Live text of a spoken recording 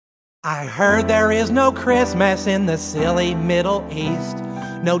I heard there is no Christmas in the silly Middle East.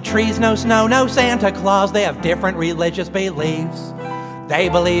 No trees, no snow, no Santa Claus. They have different religious beliefs. They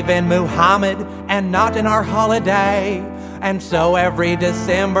believe in Muhammad and not in our holiday. And so every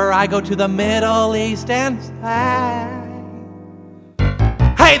December I go to the Middle East and say,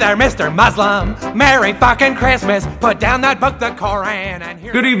 hey there, Mr. Muslim, Merry fucking Christmas. Put down that book, the Koran, and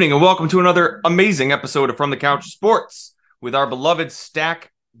here... Good evening and welcome to another amazing episode of From the Couch Sports. With our beloved Stack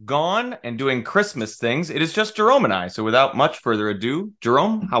gone and doing Christmas things, it is just Jerome and I. So without much further ado,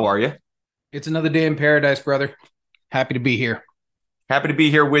 Jerome, how are you? It's another day in paradise, brother. Happy to be here. Happy to be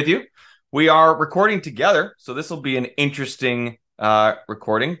here with you. We are recording together, so this will be an interesting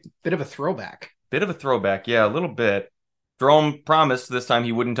recording. Bit of a throwback. Yeah, a little bit. Jerome promised this time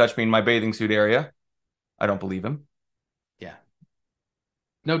he wouldn't touch me in my bathing suit area. I don't believe him. Yeah.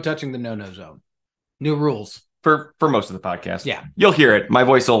 No touching the no-no zone. New rules. For most of the podcast. Yeah. You'll hear it. My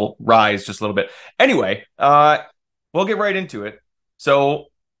voice will rise just a little bit. Anyway, we'll get right into it. So,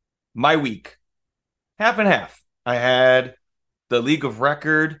 my week. Half and half. I had the League of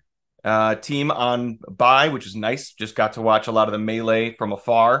Record team on bye, which was nice. Just got to watch a lot of the melee from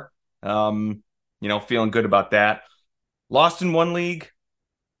afar. Feeling good about that. Lost in one league.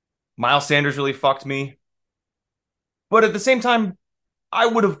 Miles Sanders really fucked me. But at the same time, I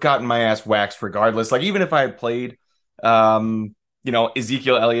would have gotten my ass waxed regardless. Like, even if I had played,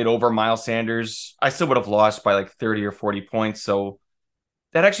 Ezekiel Elliott over Miles Sanders, I still would have lost by like 30 or 40 points. So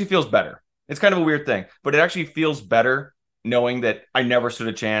that actually feels better. It's kind of a weird thing, but it actually feels better knowing that I never stood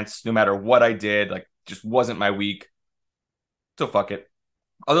a chance no matter what I did. Like, just wasn't my week. So fuck it.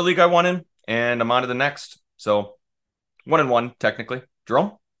 Other league I won in, and I'm on to the next. So 1-1, technically.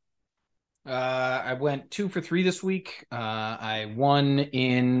 Jerome? I went 2 for 3 this week. I won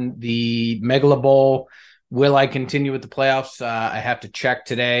in the Megala Bowl. Will I continue with the playoffs? I have to check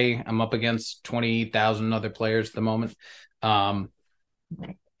today. I'm up against 20,000 other players at the moment. In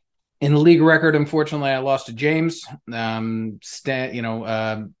the league record, unfortunately, I lost to James. Fighting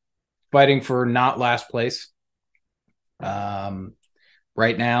for not last place. Right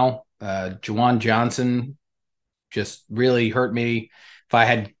now, Juwan Johnson just really hurt me. If I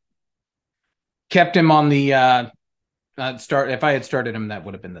had kept him on the start, if I had started him, that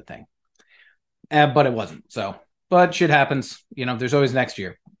would have been the thing. But it wasn't. So, but shit happens. There's always next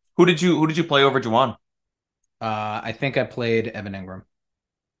year. Who did you play over Juwan? I think I played Evan Ingram.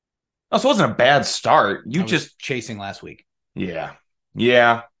 Oh, so it wasn't a bad start. You just chasing last week. Yeah.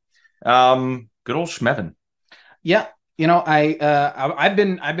 Good old Schmevin. Yeah. I've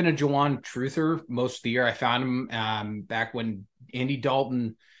been a Juwan truther most of the year. I found him back when Andy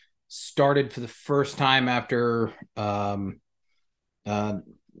Dalton started for the first time after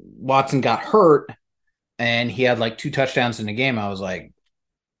Watson got hurt, and he had like 2 touchdowns in the game. I was like,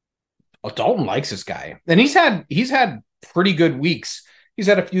 oh, Dalton likes this guy. And he's had pretty good weeks. He's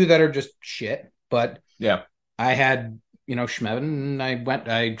had a few that are just shit, but yeah, I had, Schmevin, and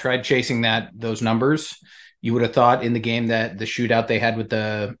I tried chasing those numbers. You would have thought in the game that the shootout they had with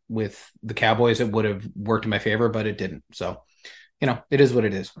the Cowboys, it would have worked in my favor, but it didn't. So, it is what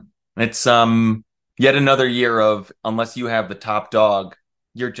it is. It's yet another year of, unless you have the top dog,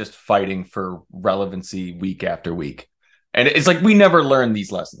 you're just fighting for relevancy week after week. And it's like we never learn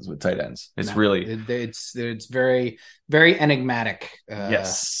these lessons with tight ends. It's it's very, very enigmatic.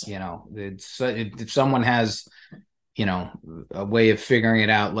 Yes. If someone has, a way of figuring it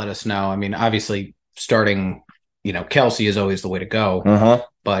out, let us know. I mean, obviously starting, Kelsey is always the way to go. Uh-huh.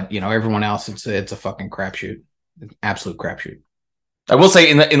 But, everyone else, it's a fucking crapshoot. Absolute crapshoot. I will say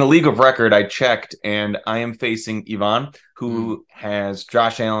in the League of Record, I checked, and I am facing Yvonne, who has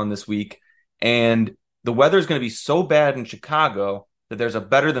Josh Allen this week, and the weather is going to be so bad in Chicago that there's a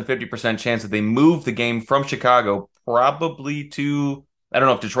better than 50% chance that they move the game from Chicago probably to, I don't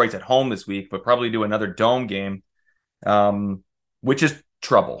know if Detroit's at home this week, but probably do another dome game, which is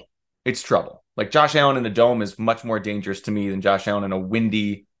trouble. It's trouble. Like, Josh Allen in the dome is much more dangerous to me than Josh Allen in a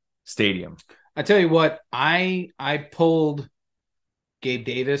windy stadium. I tell you what, I pulled Gabe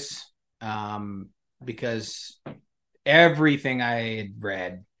Davis because everything I had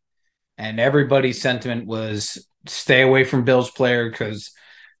read and everybody's sentiment was stay away from Bills player because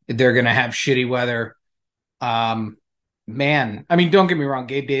they're going to have shitty weather. Man, I mean, don't get me wrong.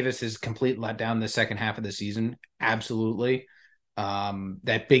 Gabe Davis is complete letdown the second half of the season. Absolutely.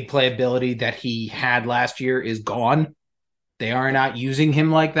 That big playability that he had last year is gone. They are not using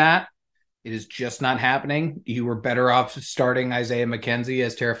him like that. It is just not happening. You were better off starting Isaiah McKenzie,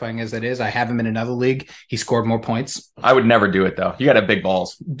 as terrifying as that is. I have him in another league. He scored more points. I would never do it, though. You got to have big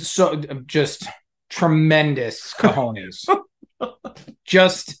balls. So just tremendous cojones.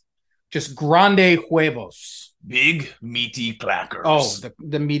 Just Just grande huevos. Big meaty clackers. Oh,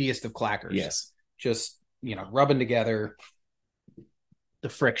 the meatiest of clackers. Yes. Just, rubbing together the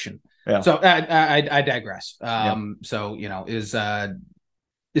friction. Yeah. So I digress. So,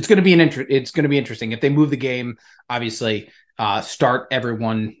 it's going to be interesting if they move the game. Obviously, start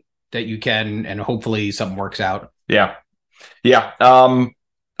everyone that you can, and hopefully something works out. Yeah.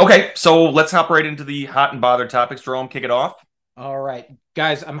 Okay, so let's hop right into the hot and bothered topics. Jerome, kick it off. All right,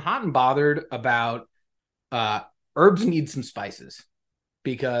 guys, I'm hot and bothered about Herbs need some spices,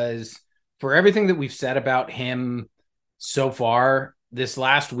 because for everything that we've said about him so far this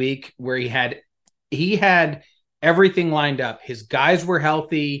last week, where he had everything lined up. His guys were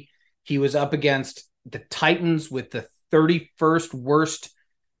healthy. He was up against the Titans with the 31st worst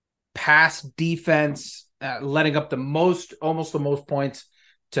pass defense, letting up almost the most points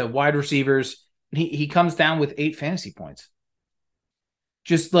to wide receivers. He comes down with 8 fantasy points.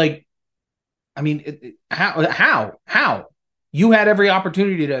 Just like, I mean, how you had every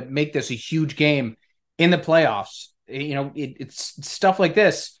opportunity to make this a huge game in the playoffs. It's stuff like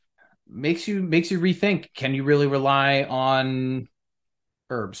this makes you rethink. Can you really rely on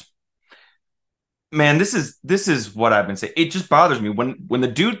Herbs? Man, this is what I've been saying. It just bothers me when the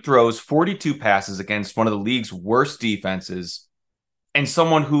dude throws 42 passes against one of the league's worst defenses, and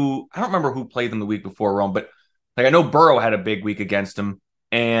someone who, I don't remember who played them the week before, Rome, but like I know Burrow had a big week against him,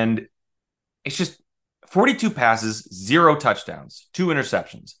 and it's just 42 passes, 0 touchdowns, 2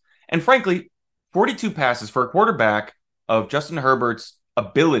 interceptions. And frankly, 42 passes for a quarterback of Justin Herbert's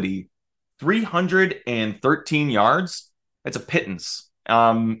ability, 313 yards. That's a pittance.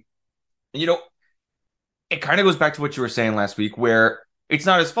 It kind of goes back to what you were saying last week, where it's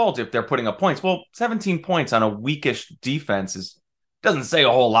not his fault if they're putting up points. Well, 17 points on a weakish defense doesn't say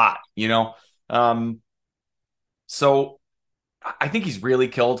a whole lot, So I think he's really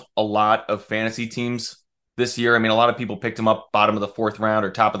killed a lot of fantasy teams this year. I mean, a lot of people picked him up bottom of the 4th round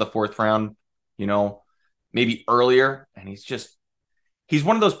or top of the 4th round, maybe earlier. And he's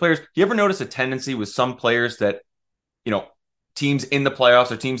one of those players. You ever notice a tendency with some players that, teams in the playoffs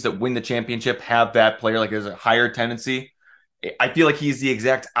or teams that win the championship have that player, like there's a higher tendency? I feel like he's the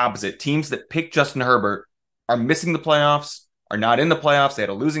exact opposite. Teams that pick Justin Herbert are missing the playoffs, are not in the playoffs. They had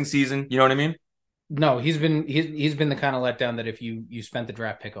a losing season. You know what I mean? No, he's been the kind of letdown that if you spent the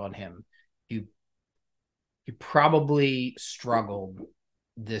draft pick on him, you probably struggled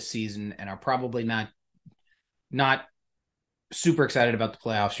this season and are probably not super excited about the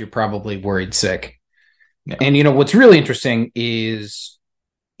playoffs. You're probably worried sick. Yeah. And what's really interesting is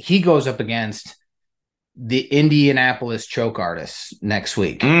he goes up against the Indianapolis choke artists next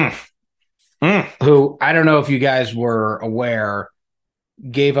week, who, I don't know if you guys were aware,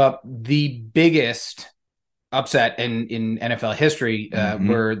 gave up the biggest upset in NFL history,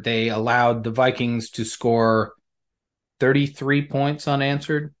 where they allowed the Vikings to score 33 points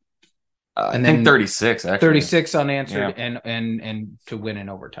unanswered. And then 36, actually. 36 unanswered, yeah. and to win in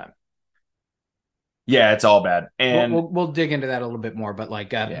overtime. Yeah, it's all bad. And we'll dig into that a little bit more, but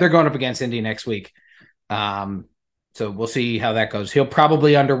they're going up against Indy next week. So we'll see how that goes. He'll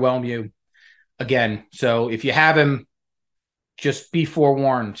probably underwhelm you again. So if you have him, just be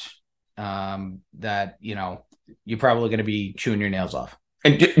forewarned that, you're probably going to be chewing your nails off.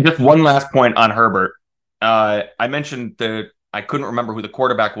 And just one last point on Herbert. I mentioned I couldn't remember who the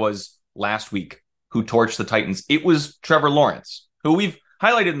quarterback was last week who torched the Titans. It was Trevor Lawrence, who we've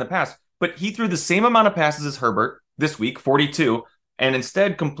highlighted in the past, but he threw the same amount of passes as Herbert this week, 42, and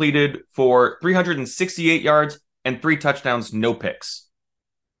instead completed for 368 yards and 3 touchdowns, no picks.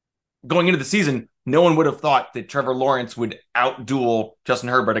 Going into the season, no one would have thought that Trevor Lawrence would outduel Justin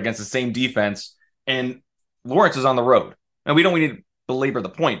Herbert against the same defense, and Lawrence is on the road. And we don't need to belabor the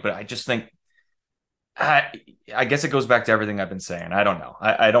point, but I just think, I guess it goes back to everything I've been saying. I don't know.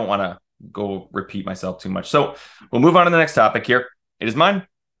 I don't want to go repeat myself too much. So we'll move on to the next topic here. It is mine.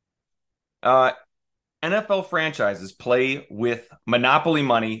 NFL franchises play with monopoly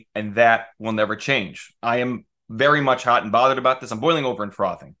money, and that will never change. I am very much hot and bothered about this. I'm boiling over and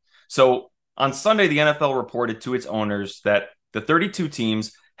frothing. So on Sunday, the NFL reported to its owners that the 32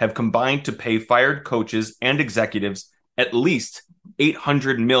 teams have combined to pay fired coaches and executives at least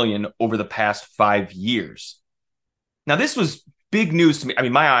 $800 million over the past 5 years. Now, this was big news to me. I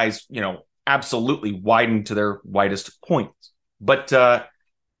mean, my eyes, absolutely widened to their widest points. But,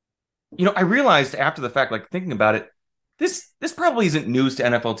 I realized after the fact, thinking about it, this probably isn't news to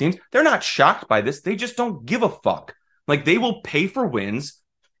NFL teams. They're not shocked by this. They just don't give a fuck. They will pay for wins.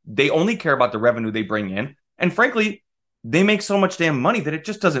 They only care about the revenue they bring in. And frankly, they make so much damn money that it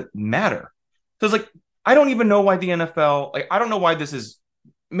just doesn't matter. So it's I don't even know why the NFL, I don't know why this is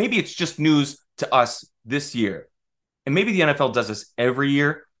maybe it's just news to us this year. And maybe the NFL does this every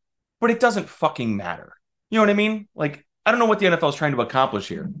year, but it doesn't fucking matter. You know what I mean? Like, I don't know what the NFL is trying to accomplish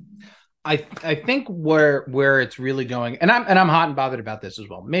here. I think where it's really going, and I'm hot and bothered about this as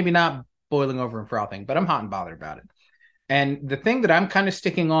well. Maybe not boiling over and frothing, but I'm hot and bothered about it. And the thing that I'm kind of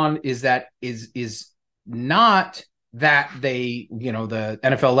sticking on is that is not that they, the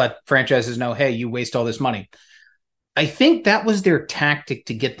NFL let franchises know, hey, you waste all this money. I think that was their tactic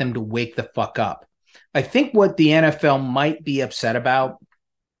to get them to wake the fuck up. I think what the NFL might be upset about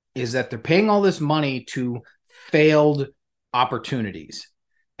is that they're paying all this money to failed opportunities.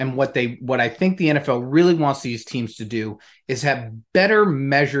 And what I think the NFL really wants these teams to do is have better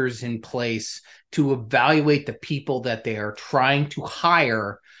measures in place to evaluate the people that they are trying to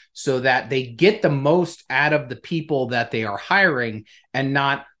hire so that they get the most out of the people that they are hiring and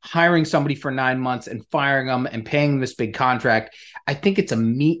not hiring somebody for 9 months and firing them and paying them this big contract. I think it's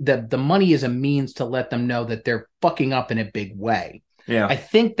the money is a means to let them know that they're fucking up in a big way. Yeah. I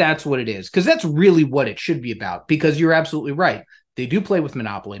think that's what it is, because that's really what it should be about, because you're absolutely right. They do play with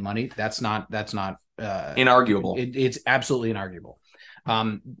monopoly money. That's not inarguable. It's absolutely inarguable.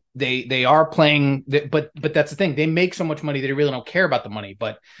 They are playing, but that's the thing. They make so much money that they really don't care about the money.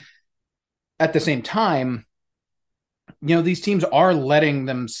 But at the same time, these teams are letting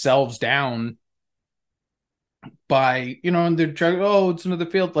themselves down by, and they're trying, it's another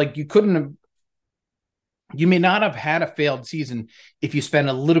failed. Like, you may not have had a failed season if you spend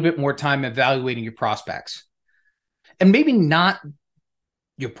a little bit more time evaluating your prospects. And maybe not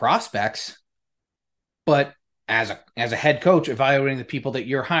your prospects, but as a head coach, evaluating the people that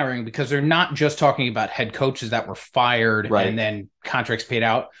you're hiring, because they're not just talking about head coaches that were fired and then contracts paid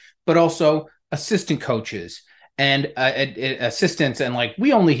out, but also assistant coaches and assistants. And like,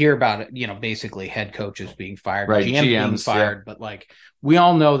 we only hear about it, basically head coaches being fired, GMs being fired, but like, we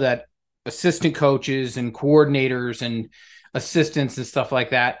all know that assistant coaches and coordinators and assistants and stuff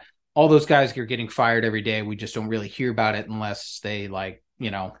like that, all those guys are getting fired every day. We just don't really hear about it unless they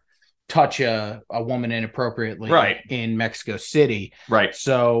touch a woman inappropriately in Mexico City. Right.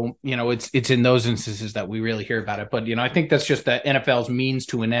 So, it's in those instances that we really hear about it. But, I think that's just the NFL's means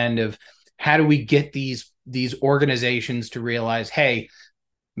to an end of how do we get these organizations to realize, hey,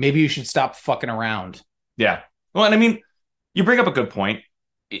 maybe you should stop fucking around. Yeah. Well, and I mean, you bring up a good point.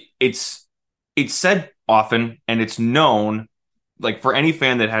 It's said often, and it's known, like, for any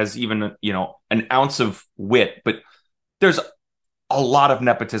fan that has even, an ounce of wit, but there's a lot of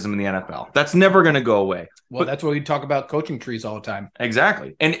nepotism in the NFL. That's never going to go away. Well, that's why we talk about coaching trees all the time.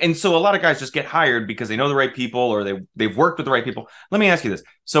 Exactly. And so a lot of guys just get hired because they know the right people or they've worked with the right people. Let me ask you this.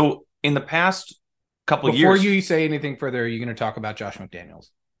 So in the past couple of years... Before you say anything further, are you going to talk about Josh McDaniels?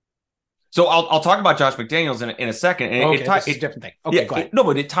 So I'll talk about Josh McDaniels in a second. And it's a different thing. Okay, go ahead. No,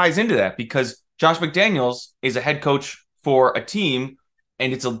 but it ties into that because Josh McDaniels is a head coach for a team,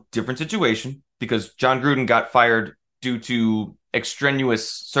 and it's a different situation because John Gruden got fired due to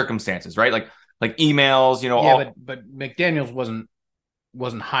extraneous circumstances, right? Like emails, but McDaniels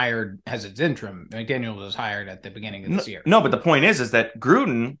wasn't hired as its interim. McDaniels was hired at the beginning of this year. No, but the point is that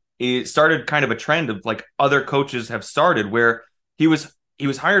Gruden started kind of a trend of like other coaches have started where he was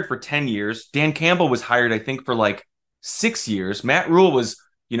hired for 10 years. Dan Campbell was hired, I think, for like 6 years. Matt Rule was,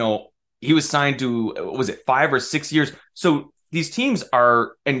 he was signed to, was it 5 or 6 years? So these teams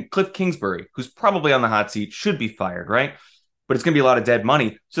are, and Cliff Kingsbury, who's probably on the hot seat, should be fired, right? But it's going to be a lot of dead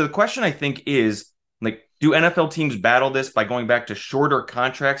money. So the question, I think, is, like, do NFL teams battle this by going back to shorter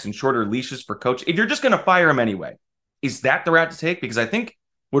contracts and shorter leashes for coach? If you're just going to fire him anyway, is that the route to take? Because I think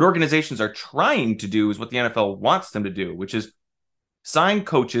what organizations are trying to do is what the NFL wants them to do, which is sign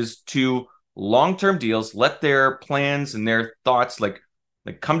coaches to long-term deals, let their plans and their thoughts like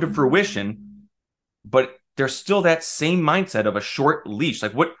come to fruition, but there's still that same mindset of a short leash.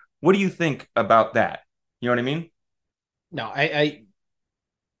 Like, what do you think about that? You know what I mean? No,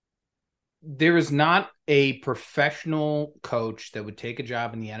 there is not a professional coach that would take a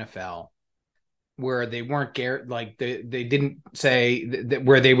job in the NFL where they weren't like they didn't say that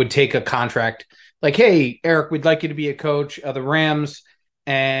where they would take a contract like, hey, Eric, we'd like you to be a coach of the Rams,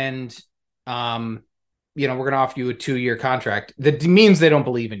 and we're going to offer you a 2-year contract. That means they don't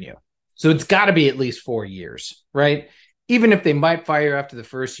believe in you. So it's got to be at least 4 years, right? Even if they might fire you after the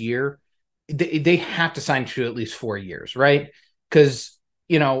first year, they have to sign to at least 4 years, right? Because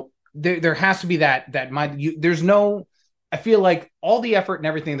there has to be that mind. There's no. I feel like all the effort and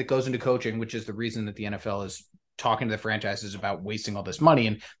everything that goes into coaching, which is the reason that the NFL is talking to the franchises about wasting all this money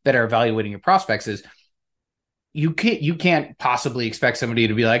and that are evaluating your prospects, is you can't possibly expect somebody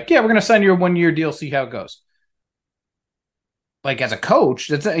to be like, yeah, we're going to sign you a 1-year deal, see how it goes. like as a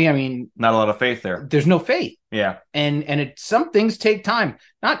coach, I mean, Not a lot of faith there. there's no faith. Yeah. And some things take time.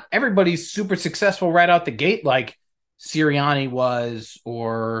 Not everybody's super successful right out the gate, like Sirianni was,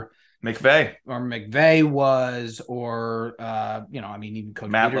 or McVay was, or I mean, even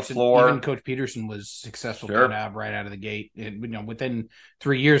Coach Matt Peterson. LaFleur. Even Coach Peterson was successful Sure. right out of the gate. Within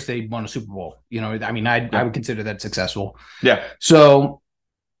 3 years they won a Super Bowl. I mean, I would consider that successful. Yeah. So,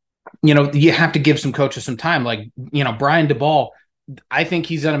 you have to give some coaches some time. Like, Brian DeBall, I think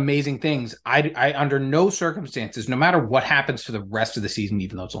he's done amazing things. I under no circumstances, no matter what happens for the rest of the season,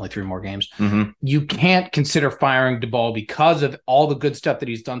 even though it's only 3 more games, you can't consider firing DeBall because of all the good stuff that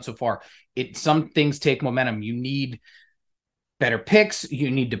he's done so far. Some things take momentum. You need better picks.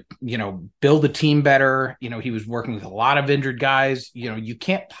 You need to, build a team better. He was working with a lot of injured guys. You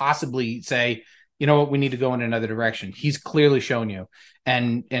can't possibly say, you know what, we need to go in another direction. He's clearly shown you.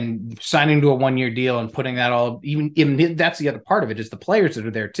 And signing to a 1-year deal and putting that all, even that's the other part of it, is the players that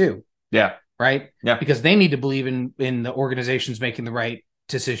are there too. Yeah. Right. Yeah. Because they need to believe in the organizations making the right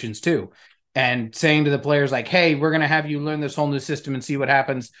decisions too. And saying to the players like, hey, we're going to have you learn this whole new system and see what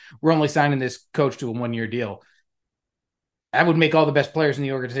happens. We're only signing this coach to a 1-year deal. That would make all the best players in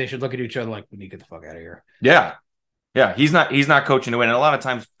the organization look at each other like, we need to get the fuck out of here. Yeah. Yeah. He's not coaching to win. And a lot of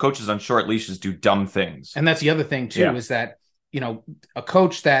times coaches on short leashes do dumb things. And that's the other thing too, is that, a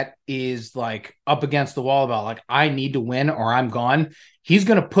coach that is like up against the wall about like, I need to win or I'm gone. He's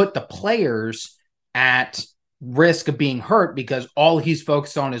going to put the players at risk of being hurt because all he's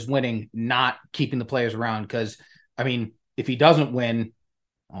focused on is winning, not keeping the players around. Because, I mean, if he doesn't win,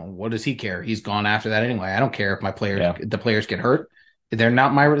 what does he care? He's gone after that anyway. I don't care if the players get hurt. That's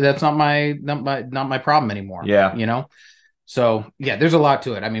not my problem anymore. Yeah. So yeah, there's a lot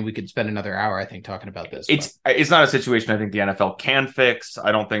to it. I mean, we could spend another hour, I think, talking about this. It's not a situation I think the NFL can fix.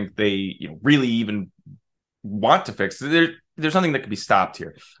 I don't think they really even want to fix. There's nothing that can be stopped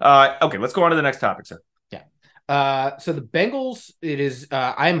here. Okay, let's go on to the next topic, sir. Yeah. So the Bengals,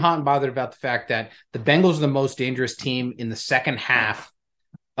 I'm hot and bothered about the fact that the Bengals are the most dangerous team in the second half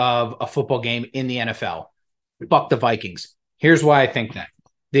of a football game in the NFL. Fuck the Vikings. Here's why I think that.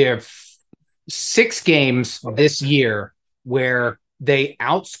 There are 6 games this year where they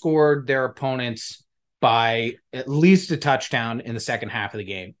outscored their opponents by at least a touchdown in the second half of the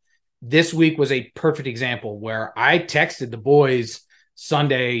game. This week was a perfect example where I texted the boys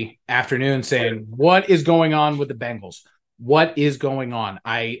Sunday afternoon saying, what is going on with the Bengals? What is going on?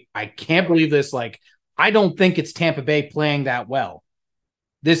 I can't believe this. Like, I don't think it's Tampa Bay playing that well.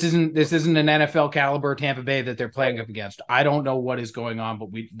 This isn't an NFL caliber Tampa Bay that they're playing up against. I don't know what is going on, but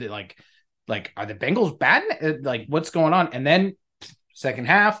are the Bengals bad? Like, what's going on? And then second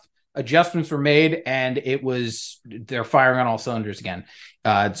half, adjustments were made, and they're firing on all cylinders again.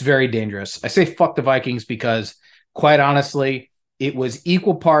 It's very dangerous. I say fuck the Vikings because, quite honestly, it was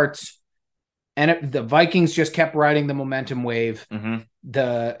equal parts, and the Vikings just kept riding the momentum wave. Mm-hmm.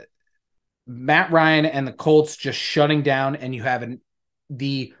 The Matt Ryan and the Colts just shutting down, and you have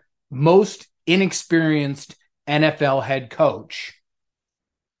the most inexperienced NFL head coach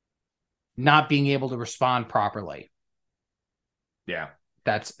not being able to respond properly. Yeah.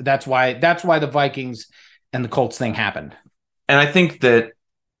 That's why the Vikings and the Colts thing happened. And I think that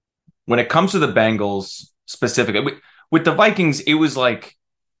when it comes to the Bengals specifically, with the Vikings, it was like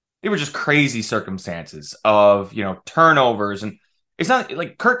they were just crazy circumstances of, turnovers. And it's not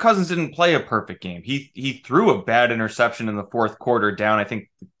like Kirk Cousins didn't play a perfect game. He threw a bad interception in the fourth quarter down, I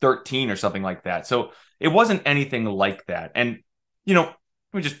think 13 or something like that. So it wasn't anything like that. And, let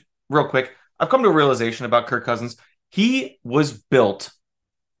me just real quick, I've come to a realization about Kirk Cousins. He was built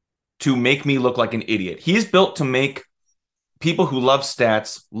to make me look like an idiot. He is built to make people who love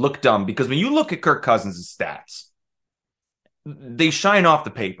stats look dumb, because when you look at Kirk Cousins' stats, they shine off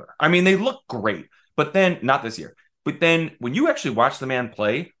the paper. I mean, they look great, but then not this year. But then when you actually watch the man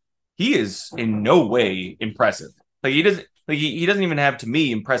play, he is in no way impressive. Like he doesn't even have, to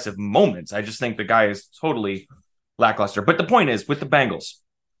me, impressive moments. I just think the guy is totally lackluster. But the point is, with the Bengals,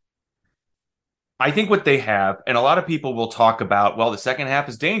 I think what they have, and a lot of people will talk about, well, the second half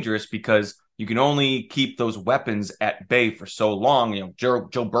is dangerous because you can only keep those weapons at bay for so long,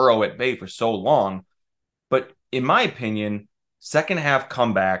 Joe Burrow at bay for so long. But in my opinion, second half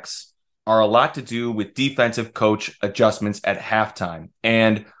comebacks are a lot to do with defensive coach adjustments at halftime.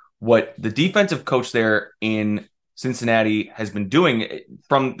 And what the defensive coach there in Cincinnati has been doing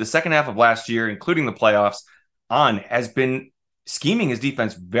from the second half of last year, including the playoffs on, has been scheming his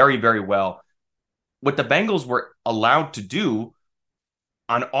defense very, very well. What the Bengals were allowed to do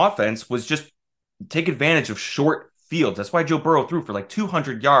on offense was just take advantage of short fields. That's why Joe Burrow threw for like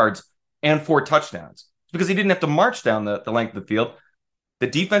 200 yards and 4 touchdowns. because he didn't have to march down the length of the field. The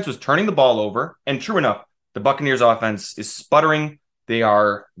defense was turning the ball over, and true enough, the Buccaneers offense is sputtering. They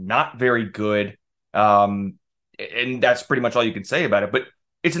are not very good. And that's pretty much all you can say about it. But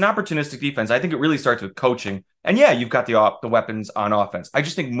it's an opportunistic defense. I think it really starts with coaching. And yeah, you've got the weapons on offense. I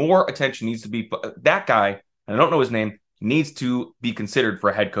just think more attention needs to be that guy, and I don't know his name, needs to be considered for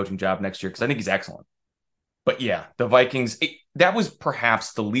a head coaching job next year because I think he's excellent. But yeah, the Vikings, that was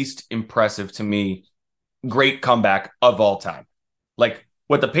perhaps the least impressive to me great comeback of all time. Like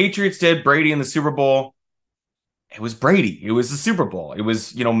what the Patriots did, Brady in the Super Bowl, it was Brady. It was the Super Bowl. It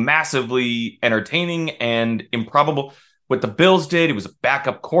was, massively entertaining and improbable. What the Bills did, it was a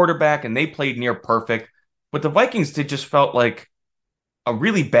backup quarterback and they played near perfect. What the Vikings did just felt like a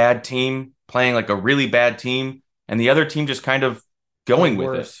really bad team playing like a really bad team and the other team just kind of going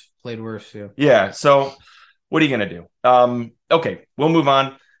with it. Played worse, yeah. Yeah, so what are you going to do? Okay, we'll move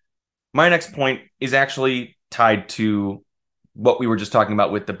on. My next point is actually tied to what we were just talking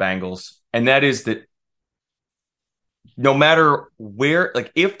about with the Bengals, and that is that no matter where,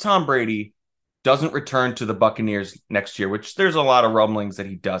 like if Tom Brady doesn't return to the Buccaneers next year, which there's a lot of rumblings that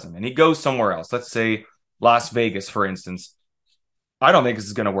he doesn't, and he goes somewhere else, let's say Las Vegas, for instance, I don't think this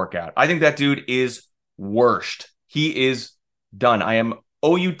is going to work out. I think that dude is worst. He is done. I am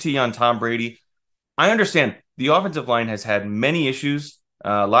OUT on Tom Brady. I understand the offensive line has had many issues,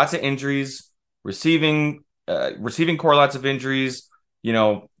 lots of injuries, receiving core, lots of injuries.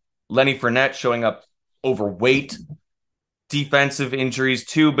 Lenny Fournette showing up overweight, defensive injuries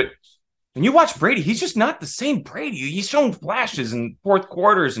too. But when you watch Brady, he's just not the same Brady. He's shown flashes in fourth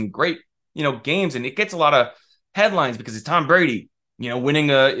quarters and great, games, and it gets a lot of headlines because it's Tom Brady,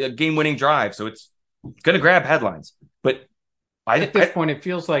 winning a game-winning drive. So it's going to grab headlines. But at this point, it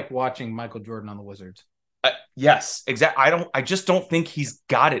feels like watching Michael Jordan on the Wizards. Yes, exactly. I just don't think he's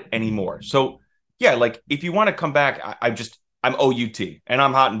got it anymore. So yeah, like if you want to come back, I'm OUT and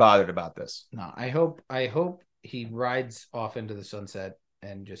I'm hot and bothered about this. No, I hope he rides off into the sunset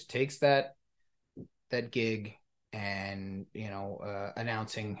and just takes that gig and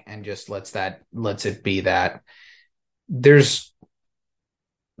announcing and just lets it be that. There's,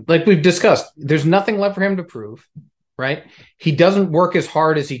 like we've discussed, there's nothing left for him to prove, right? He doesn't work as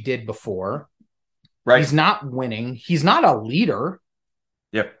hard as he did before. Right. He's not winning. He's not a leader.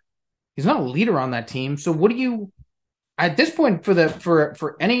 Yep. He's not a leader on that team. So what do you, at this point,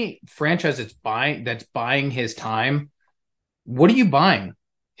 for any franchise that's buying his time, what are you buying?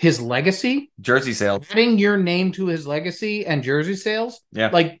 His legacy? Jersey sales. Adding your name to his legacy and jersey sales? Yeah.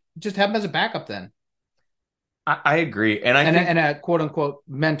 Like, just have him as a backup then. I agree. And and a quote unquote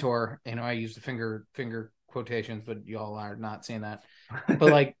mentor, I use the finger quotations, but y'all are not seeing that.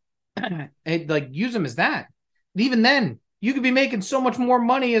 But like, use him as that. And even then, you could be making so much more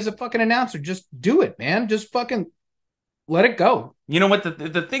money as a fucking announcer. Just do it, man. Just fucking let it go. You know what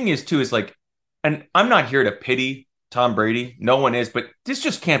the thing is too is like, and I'm not here to pity Tom Brady. No one is, but this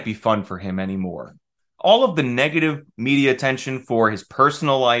just can't be fun for him anymore. All of the negative media attention for his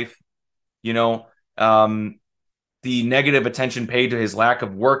personal life, the negative attention paid to his lack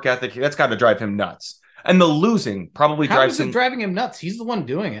of work ethic, that's got to drive him nuts. And the losing probably drives him. How is it driving him nuts? He's the one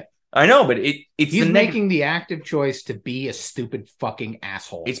doing it. I know, but he's making the active choice to be a stupid fucking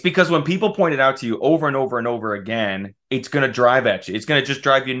asshole. It's because when people point it out to you over and over and over again, it's going to drive at you. It's going to just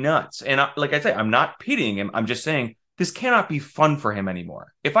drive you nuts. And like I say, I'm not pitying him. I'm just saying this cannot be fun for him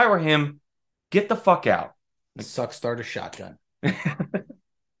anymore. If I were him, get the fuck out. Suck, start a shotgun. All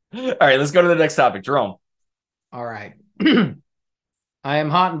right, let's go to the next topic. Jerome. All right. I am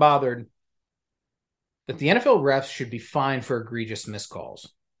hot and bothered that the NFL refs should be fined for egregious miscalls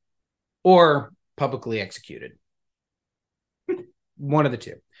or publicly executed. One of the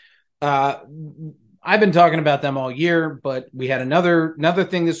two. I've been talking about them all year, but we had another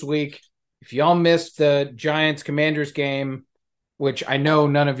thing this week. If y'all missed the Giants-Commanders game, which I know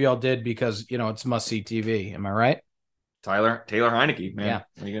none of y'all did because, it's must-see TV. Am I right? Taylor Heineke, man. Yeah.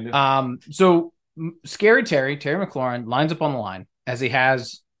 What are you going to do? So Scary Terry McLaurin, lines up on the line as he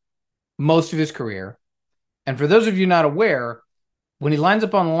has most of his career. And for those of you not aware, when he lines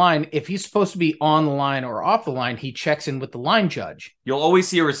up on the line, if he's supposed to be on the line or off the line, he checks in with the line judge. You'll always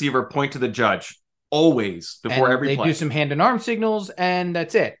see a receiver point to the judge, always, before and every play. They do some hand and arm signals, and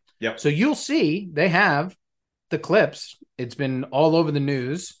that's it. Yep. So you'll see they have the clips. It's been all over the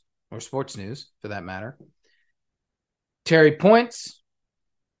news, or sports news for that matter. Terry points.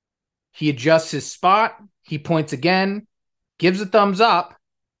 He adjusts his spot. He points again, gives a thumbs up,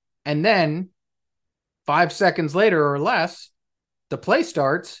 and then 5 seconds later or less, the play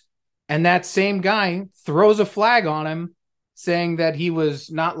starts, and that same guy throws a flag on him saying that he was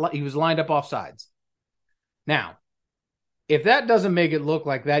lined up off sides. Now, if that doesn't make it look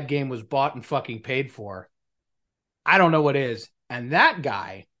like that game was bought and fucking paid for, I don't know what is. And that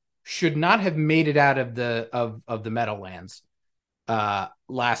guy should not have made it out of the Meadowlands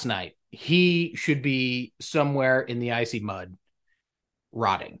last night. He should be somewhere in the icy mud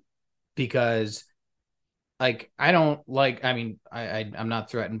rotting, because I'm not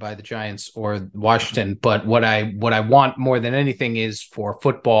threatened by the Giants or Washington, but what I want more than anything is for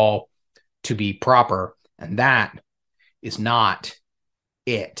football to be proper, and that is not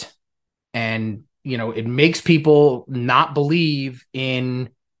it. And it makes people not believe in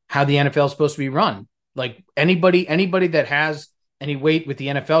how the NFL is supposed to be run. Like anybody that has any weight with the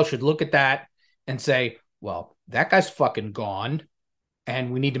NFL should look at that and say, well, that guy's fucking gone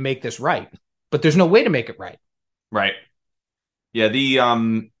and we need to make this right. But there's no way to make it right. Right. Yeah,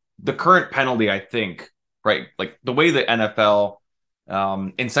 the current penalty, I think, right, like the way the NFL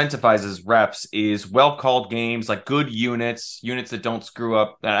incentivizes refs is well-called games, like good units that don't screw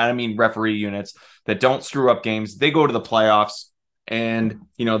up. I mean referee units that don't screw up games. They go to the playoffs and,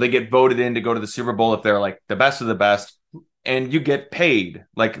 they get voted in to go to the Super Bowl if they're like the best of the best. And you get paid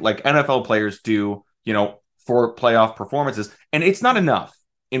like NFL players do, for playoff performances. And it's not enough,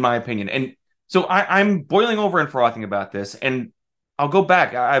 in my opinion. And so I'm boiling over and frothing about this. And I'll go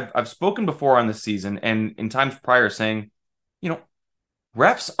back. I've spoken before on this season and in times prior saying,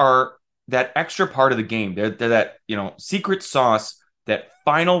 refs are that extra part of the game. They're that, secret sauce, that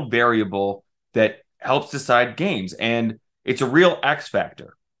final variable that helps decide games. And it's a real X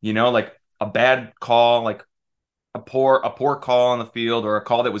factor, like a bad call, like a poor call on the field or a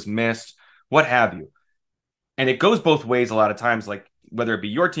call that was missed, what have you. And it goes both ways a lot of times, like whether it be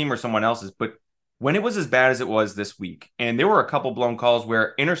your team or someone else's. But when it was as bad as it was this week, and there were a couple blown calls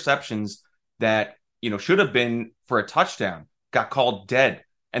where interceptions that, should have been for a touchdown got called dead.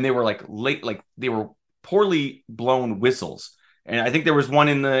 And they were like late, like they were poorly blown whistles. And I think there was one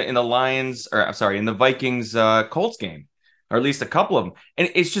in the Lions, or I'm sorry, in the Vikings Colts game, or at least a couple of them. And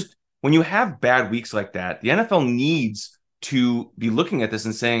it's just, when you have bad weeks like that, the NFL needs to be looking at this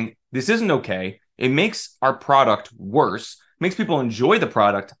and saying, this isn't okay. It makes our product worse, makes people enjoy the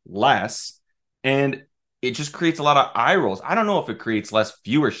product less, and it just creates a lot of eye rolls. I don't know if it creates less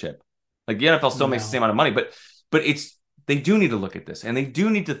viewership. Like the NFL still makes the same amount of money, but they do need to look at this, and they do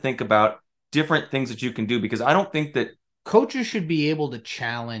need to think about different things that you can do, because I don't think that coaches should be able to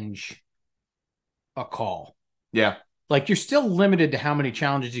challenge a call. Yeah. Like, you're still limited to how many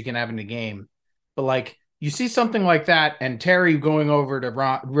challenges you can have in the game. But, like, you see something like that, and Terry going over to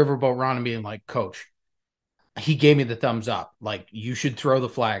Riverboat Ron and being like, Coach, he gave me the thumbs up. Like, you should throw the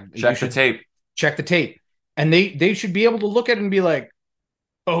flag. Check the tape. And they should be able to look at it and be like,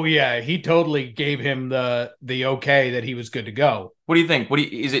 oh, yeah, he totally gave him the okay that he was good to go. What do you think?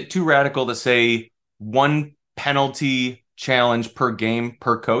 Is it too radical to say one penalty challenge per game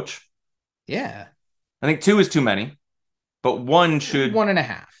per coach? Yeah. I think 2 is too many. But 1 should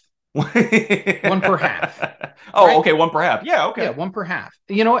 1.5. 1 per half. Oh, right? Okay, 1 per half. Yeah, okay. Yeah, 1 per half.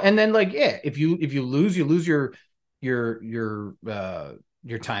 And then if you lose, you lose your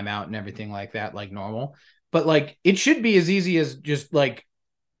timeout and everything like that, like normal. But like, it should be as easy as just like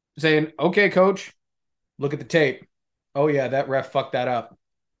saying, okay, coach, look at the tape. Oh yeah, that ref fucked that up.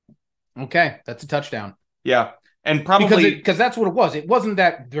 Okay, that's a touchdown. Yeah. And probably because that's what it was. It wasn't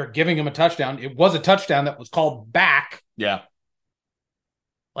that they're giving him a touchdown. It was a touchdown that was called back. Yeah.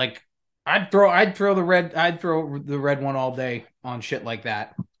 Like, I'd throw the red one all day on shit like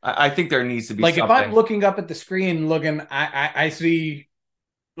that. I think there needs to be like something. If I'm looking up at the screen, I see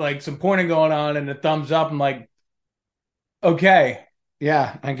like some pointing going on and a thumbs up. I'm like, okay,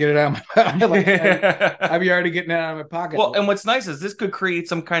 yeah, I get it out of my I'd be already getting it out of my pocket. Well, and what's nice is this could create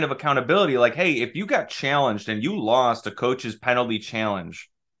some kind of accountability. Like, hey, if you got challenged and you lost a coach's penalty challenge,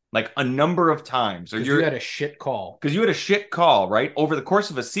 like a number of times, or you had a shit call. Because you had a shit call, right? Over the course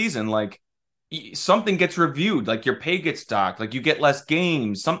of a season, like something gets reviewed, like your pay gets docked, like you get less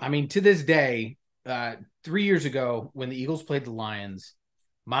games. I mean, to this day, 3 years ago when the Eagles played the Lions,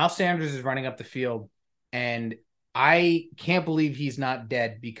 Miles Sanders is running up the field, and I can't believe he's not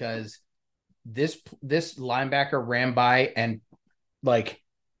dead, because this linebacker ran by and like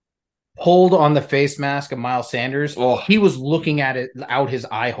pulled on the face mask of Miles Sanders. Oh. He was looking at it out his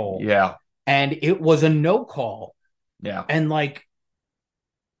eye hole. Yeah. And it was a no call. Yeah. And like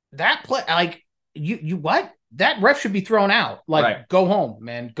that play, like you what? That ref should be thrown out. Like, right. Go home,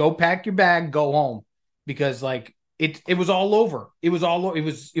 man. Go pack your bag, go home. Because like it was all over. It was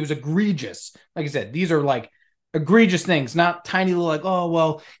egregious. Like I said, these are like egregious things, not tiny little like, oh,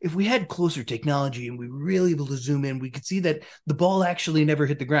 well, if we had closer technology and we were really able to zoom in, we could see that the ball actually never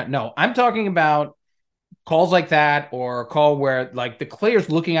hit the ground. No, I'm talking about calls like that, or a call where like the player's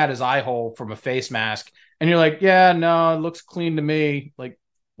looking at his eye hole from a face mask, and you're like, yeah, no, it looks clean to me. Like,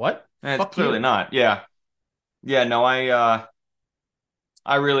 what? It's Fuck clearly you. not. Yeah. Yeah, no, I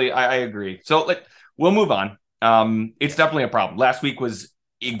agree. So we'll move on. It's definitely a problem. Last week was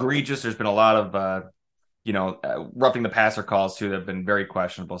egregious. There's been a lot of roughing the passer calls too that have been very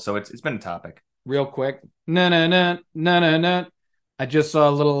questionable. So it's been a topic. Real quick. No, no, no, no, no, no. I just saw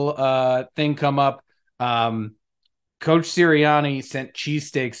a little thing come up. Coach Sirianni sent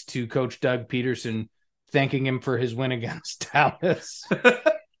cheesesteaks to Coach Doug Peterson, thanking him for his win against Dallas.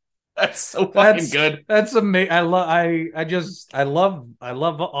 That's so fucking good. That's amazing. I love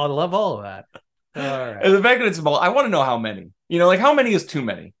all of that. All right. And the fact that it's small, I want to know how many. Like how many is too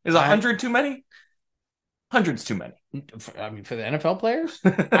many? Is 100 too many? 100's too many. I mean, for the NFL players,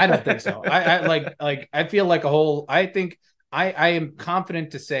 I don't think so. I feel like I think I am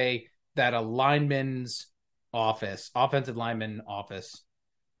confident to say that a offensive lineman office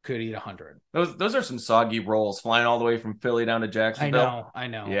could eat 100. Those are some soggy rolls flying all the way from Philly down to Jacksonville. I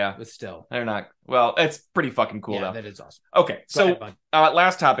know. Yeah. But still. They're not. Well, it's pretty fucking cool, though. That is awesome. Okay, Go so ahead,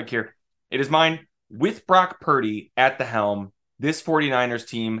 last topic here. It is mine. With Brock Purdy at the helm, this 49ers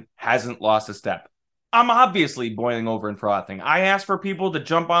team hasn't lost a step. I'm obviously boiling over and frothing. I asked for people to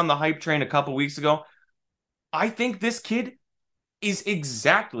jump on the hype train a couple weeks ago. I think this kid is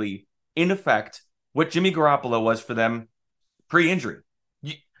exactly, in effect, what Jimmy Garoppolo was for them pre-injury.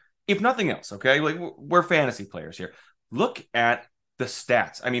 If nothing else, okay? Like, we're fantasy players here. Look at the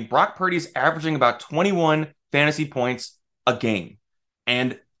stats. I mean, Brock Purdy's averaging about 21 fantasy points a game.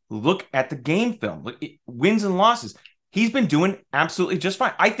 And look at the game film. Look, wins and losses. He's been doing absolutely just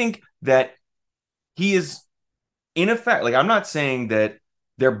fine. I think that he is, in effect, like, I'm not saying that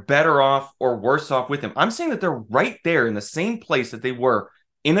they're better off or worse off with him. I'm saying that they're right there in the same place that they were,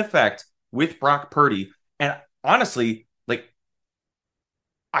 in effect, with Brock Purdy. And honestly, like,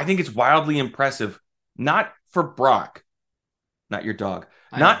 I think it's wildly impressive, not for Brock, not your dog,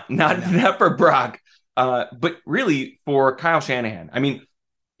 not for Brock, but really for Kyle Shanahan. I mean,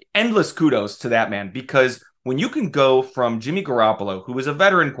 endless kudos to that man, because when you can go from Jimmy Garoppolo, who is a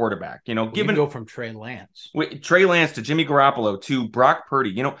veteran quarterback, go from Trey Lance to Jimmy Garoppolo to Brock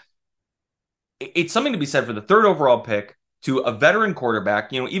Purdy, it's something to be said for the third overall pick to a veteran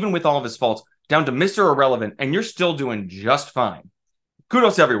quarterback, even with all of his faults, down to Mr. Irrelevant, and you're still doing just fine.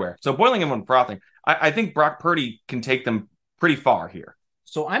 Kudos everywhere. So boiling him and frothing, I think Brock Purdy can take them pretty far here.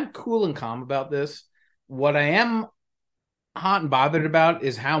 So I'm cool and calm about this. What I am hot and bothered about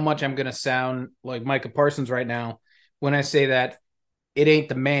is how much I'm going to sound like Micah Parsons right now when I say that it ain't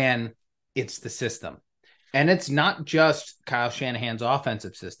the man, it's the system. And it's not just Kyle Shanahan's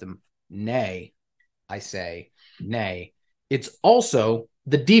offensive system. Nay, it's also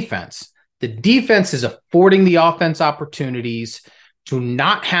the defense. The defense is affording the offense opportunities to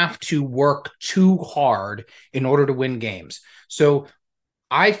not have to work too hard in order to win games. So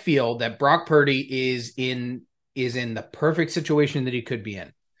I feel that Brock Purdy is in the perfect situation that he could be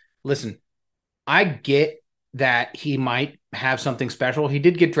in. Listen, I get that he might have something special. He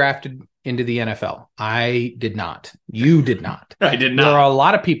did get drafted into the NFL. I did not. You did not. I did not. There are a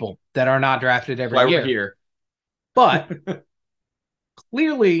lot of people that are not drafted every year. We're here. But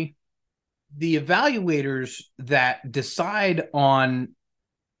clearly, the evaluators that decide on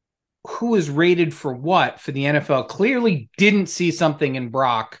who is rated for what for the NFL clearly didn't see something in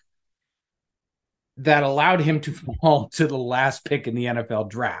Brock that allowed him to fall to the last pick in the NFL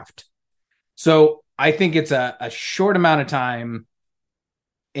draft. So I think it's a short amount of time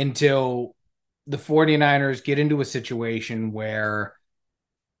until the 49ers get into a situation where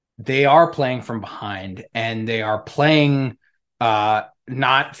they are playing from behind and they are playing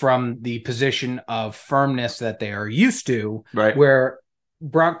not from the position of firmness that they are used to, right? Where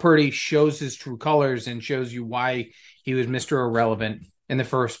Brock Purdy shows his true colors and shows you why he was Mr. Irrelevant in the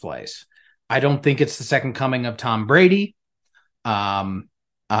first place. I don't think it's the second coming of Tom Brady.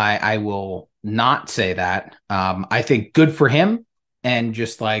 I will not say that. I think good for him. And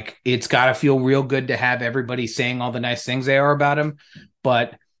just like, it's got to feel real good to have everybody saying all the nice things they are about him.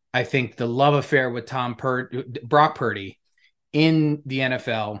 But I think the love affair with Brock Purdy in the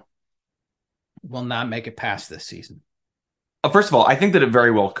NFL will not make it past this season. First of all, I think that it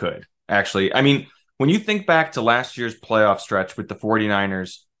very well could, actually. I mean, when you think back to last year's playoff stretch with the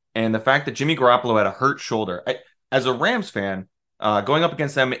 49ers and the fact that Jimmy Garoppolo had a hurt shoulder, as a Rams fan, going up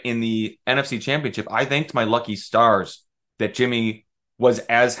against them in the NFC Championship, I thanked my lucky stars that Jimmy was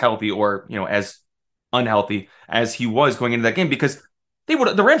as healthy or, as unhealthy as he was going into that game, because the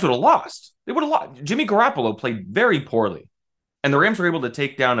Rams would have lost. They would have lost. Jimmy Garoppolo played very poorly, and the Rams were able to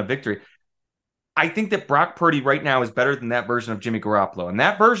take down a victory. I think that Brock Purdy right now is better than that version of Jimmy Garoppolo. And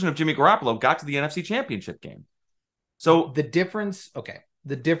that version of Jimmy Garoppolo got to the NFC Championship game. So the difference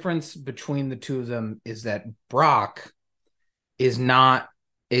between the two of them is that Brock is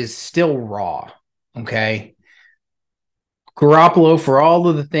still raw. Okay. Garoppolo, for all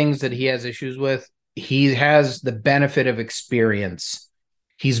of the things that he has issues with, he has the benefit of experience.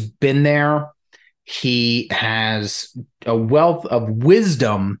 He's been there. He has a wealth of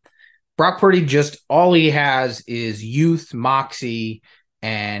wisdom. Brock Purdy, just all he has is youth, moxie,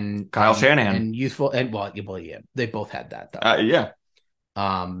 and Kyle Shanahan, and youthful, and well, yeah, they both had that though. Yeah.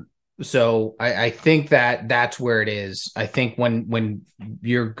 So I think that's where it is. I think when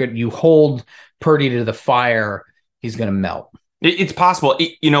you're good, you hold Purdy to the fire, he's going to melt. It's possible.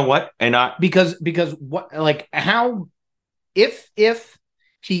 You know what? And because what, like, how, if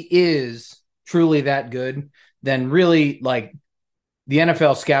he is truly that good, then really, like, the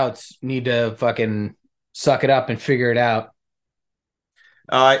NFL scouts need to fucking suck it up and figure it out.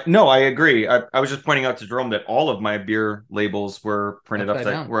 No, I agree. I was just pointing out to Jerome that all of my beer labels were printed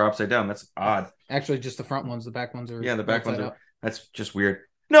upside down. That's odd. Actually, just the front ones. The back ones are. Yeah, the back ones are. That's just weird.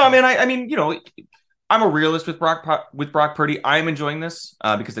 No, I mean, you know, I'm a realist with Brock Purdy. I'm enjoying this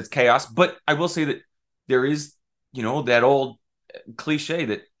because it's chaos. But I will say that there is, you know, that old cliche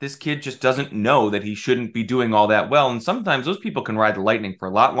that this kid just doesn't know that he shouldn't be doing all that well. And sometimes those people can ride the lightning for a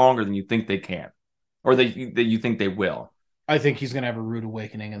lot longer than you think they can, or that you think they will. I think he's going to have a rude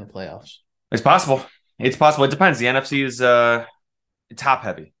awakening in the playoffs. It's possible. It's possible. It depends. The NFC is top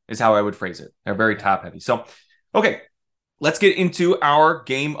heavy, is how I would phrase it. They're very top heavy. So, okay, let's get into our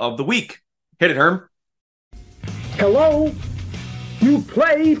game of the week. Hit it, Herm. Hello? You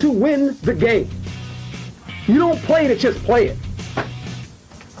play to win the game. You don't play to just play it.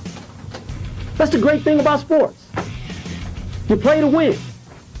 That's the great thing about sports. You play to win.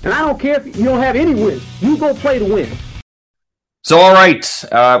 And I don't care if you don't have any wins. You go play to win. So, all right,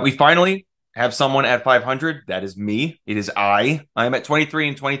 we finally have someone at 500. That is me. It is I. I'm at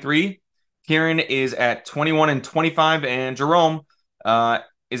 23-23. Kieran is at 21-25, and Jerome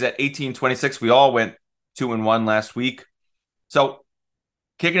is at 18-26. We all went 2-1 last week. So,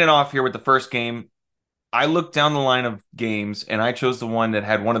 kicking it off here with the first game, I looked down the line of games, and I chose the one that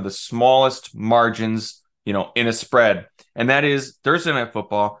had one of the smallest margins, you know, in a spread, and that is Thursday Night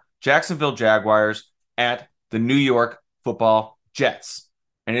Football, Jacksonville Jaguars at the New York Football Jets.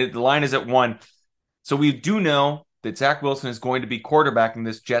 And the line is at 1. So we do know that Zach Wilson is going to be quarterbacking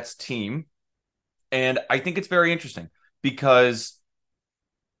this Jets team. And I think it's very interesting because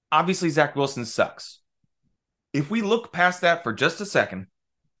obviously Zach Wilson sucks. If we look past that for just a second,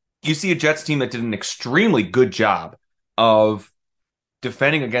 you see a Jets team that did an extremely good job of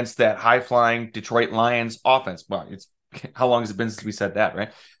defending against that high-flying Detroit Lions offense. Well, it's how long has it been since we said that,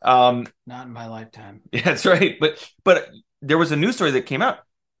 right? Not in my lifetime. Yeah, that's right. But there was a news story that came out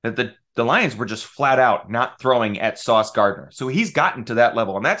that the Lions were just flat out not throwing at Sauce Gardner. So he's gotten to that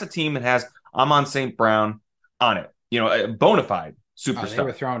level. And that's a team that has Amon St. Brown on it. You know, a bona fide superstar. They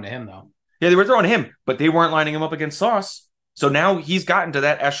were throwing to him, though. Yeah, they were throwing to him, but they weren't lining him up against Sauce. So now he's gotten to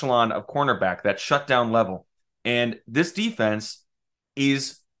that echelon of cornerback, that shutdown level. And this defense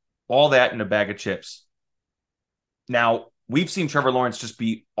is all that in a bag of chips. Now, we've seen Trevor Lawrence just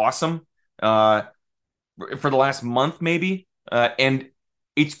be awesome for the last month, maybe. And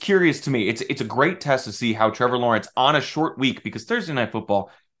it's curious to me. It's a great test to see how Trevor Lawrence on a short week, because Thursday Night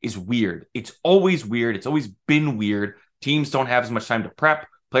Football is weird. It's always weird. It's always been weird. Teams don't have as much time to prep.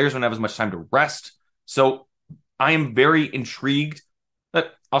 Players don't have as much time to rest. So I am very intrigued.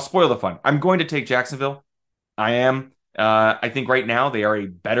 I'll spoil the fun. I'm going to take Jacksonville. I am. I think right now they are a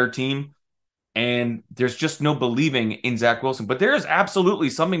better team. And there's just no believing in Zach Wilson. But there is absolutely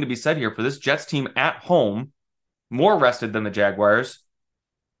something to be said here for this Jets team at home, more rested than the Jaguars.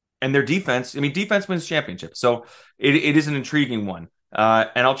 And their defense, defense wins championships. So it is an intriguing one.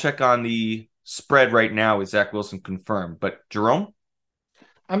 And I'll check on the spread right now with Zach Wilson confirmed. But Jerome?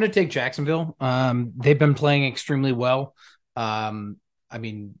 I'm going to take Jacksonville. They've been playing extremely well. Easy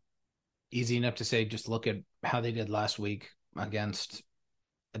enough to say, just look at how they did last week against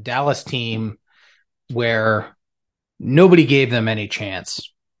a Dallas team where nobody gave them any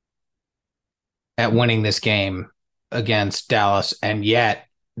chance at winning this game against Dallas. And yet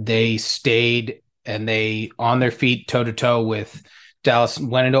they stayed and they on their feet toe to toe with Dallas,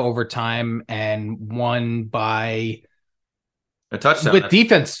 went into overtime and won by a touchdown with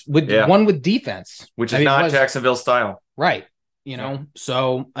defense, one with defense, which is not Jacksonville style. Right.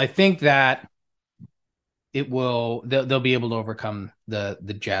 So I think that they'll be able to overcome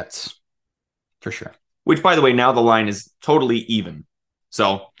the Jets for sure. Which, by the way, now the line is totally even.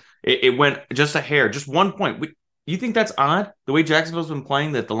 So It went just a hair, just 1 point. You think that's odd? The way Jacksonville's been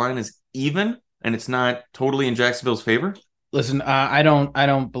playing, that the line is even and it's not totally in Jacksonville's favor? Listen, I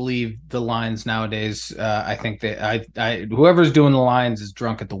don't believe the lines nowadays. I think that whoever's doing the lines is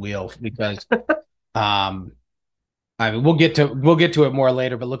drunk at the wheel because, I mean, we'll get to it more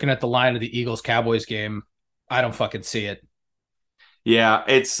later. But looking at the line of the Eagles Cowboys game, I don't fucking see it. Yeah,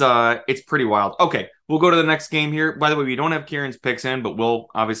 it's pretty wild. Okay, we'll go to the next game here. By the way, we don't have Kieran's picks in, but we'll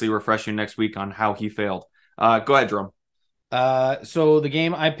obviously refresh you next week on how he failed. Go ahead, Jerome. So the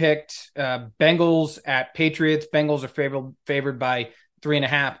game I picked, Bengals at Patriots. Bengals are favored by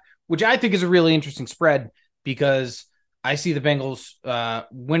 3.5, which I think is a really interesting spread because I see the Bengals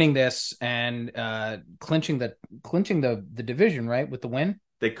winning this and clinching the division, right, with the win.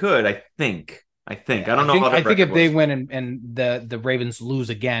 They could, I think. I don't know. I think if they win and the Ravens lose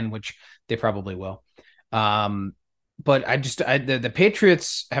again, which they probably will. But the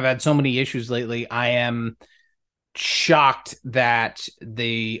Patriots have had so many issues lately. I am shocked that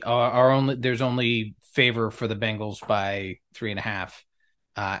there's only favor for the Bengals by 3.5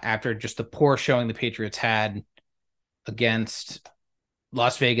 after just the poor showing the Patriots had against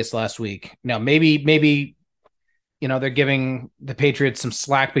Las Vegas last week. Now maybe they're giving the Patriots some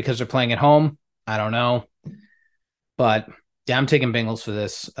slack because they're playing at home. I don't know, but yeah, I'm taking Bengals for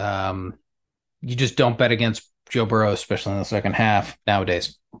this. You just don't bet against Joe Burrow, especially in the second half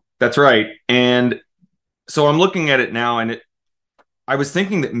nowadays. That's right. And so I'm looking at it now, and I was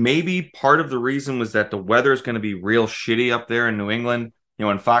thinking that maybe part of the reason was that the weather is going to be real shitty up there in New England,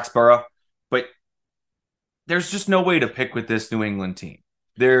 in Foxborough. But there's just no way to pick with this New England team.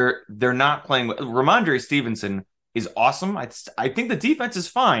 They're not playing. Ramondre Stevenson is awesome. I think the defense is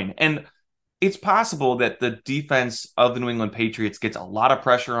fine, and it's possible that the defense of the New England Patriots gets a lot of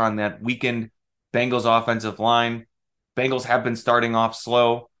pressure on that weakened Bengals offensive line. Bengals have been starting off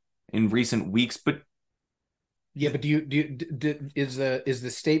slow in recent weeks, but yeah, but is the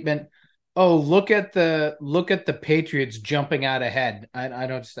statement, oh, look at the Patriots jumping out ahead? I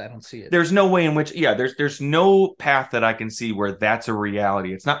don't see it. There's no way in which, there's no path that I can see where that's a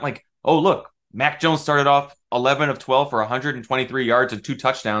reality. It's not like, oh, look, Mac Jones started off 11 of 12 for 123 yards and 2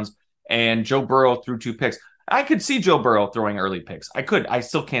 touchdowns, and Joe Burrow threw 2 picks. I could see Joe Burrow throwing early picks. I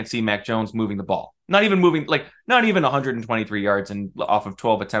still can't see Mac Jones moving the ball. Not even 123 yards and off of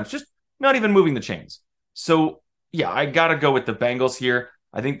 12 attempts, just not even moving the chains. So, yeah, I got to go with the Bengals here.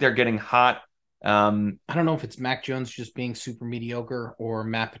 I think they're getting hot. I don't know if it's Mac Jones just being super mediocre or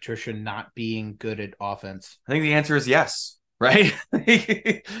Matt Patricia not being good at offense. I think the answer is yes, right?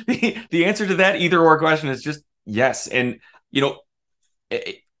 The answer to that either or question is just yes. And,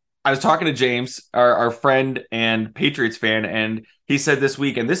 I was talking to James, our friend and Patriots fan, and he said this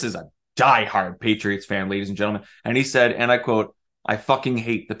week, and this is a diehard Patriots fan, ladies and gentlemen, and he said, and I quote, "I fucking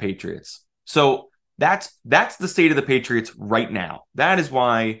hate the Patriots." So that's the state of the Patriots right now. That is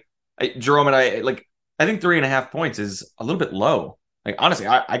why Jerome and I think 3.5 points is a little bit low. Like, honestly,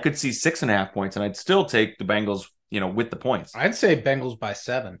 I could see 6.5 points, and I'd still take the Bengals, with the points. I'd say Bengals by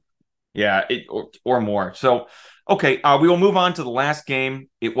 7. Yeah, or more. So, okay, we will move on to the last game.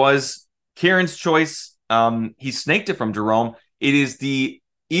 It was Kieran's choice. He snaked it from Jerome. It is the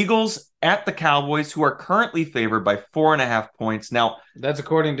Eagles at the Cowboys, who are currently favored by 4.5 points. Now, that's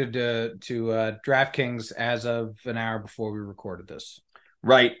according to DraftKings as of an hour before we recorded this.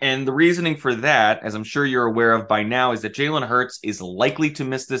 Right, and the reasoning for that, as I'm sure you're aware of by now, is that Jalen Hurts is likely to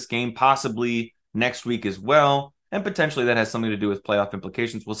miss this game, possibly next week as well, and potentially that has something to do with playoff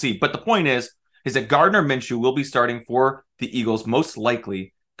implications. We'll see. But the point is that Gardner Minshew will be starting for the Eagles most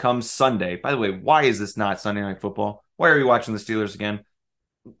likely come Sunday. By the way, why is this not Sunday Night Football? Why are you watching the Steelers again?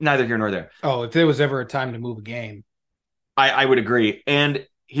 Neither here nor there. Oh, if there was ever a time to move a game. I would agree. And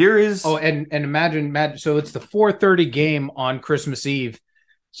here is... Oh, and imagine, so it's the 4:30 game on Christmas Eve.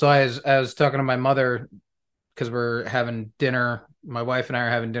 So I was talking to my mother because we're having dinner. My wife and I are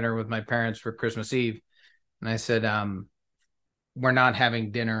having dinner with my parents for Christmas Eve. And I said, we're not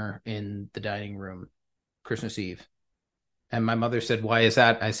having dinner in the dining room Christmas Eve. And my mother said, why is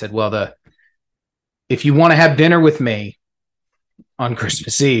that? I said, well, if you want to have dinner with me on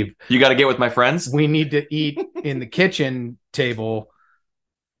Christmas Eve, you got to get with my friends. We need to eat in the kitchen table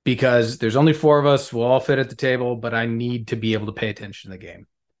because there's only 4 of us. We'll all fit at the table, but I need to be able to pay attention to the game.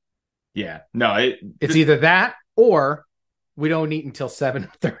 Yeah, no, it's either that or we don't eat until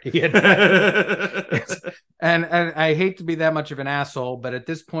 7:30 at night. and I hate to be that much of an asshole, but at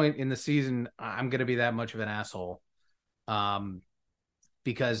this point in the season, I'm going to be that much of an asshole.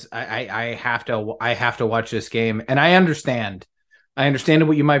 Because I have to watch this game, and I understand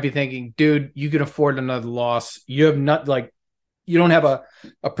what you might be thinking, dude. You can afford another loss. You You don't have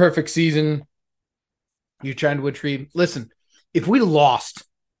a perfect season. You're trying to achieve. Listen, if we lost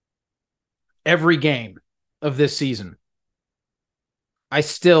every game of this season, I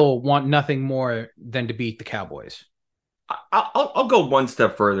still want nothing more than to beat the Cowboys. I'll go one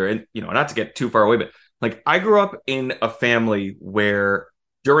step further, and not to get too far away, but like I grew up in a family where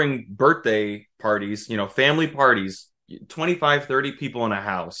during birthday parties, family parties, 25, 30 people in a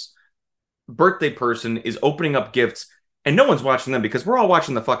house, birthday person is opening up gifts and no one's watching them because we're all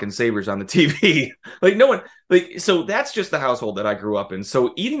watching the fucking Sabres on the TV. Like no one, so that's just the household that I grew up in.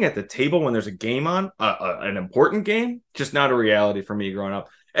 So eating at the table when there's a game on, an important game, just not a reality for me growing up.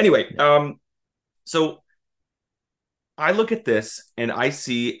 Anyway, so I look at this and I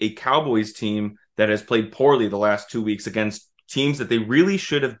see a Cowboys team that has played poorly the last 2 weeks against teams that they really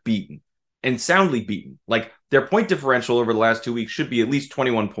should have beaten and soundly beaten. Like their point differential over the last 2 weeks should be at least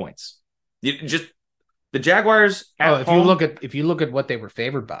 21 points. The Jaguars at home, if you look at what they were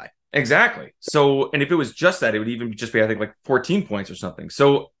favored by. Exactly. So, and if it was just that, it would even just be, I think, like 14 points or something.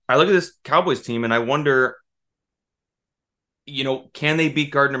 So I look at this Cowboys team and I wonder, can they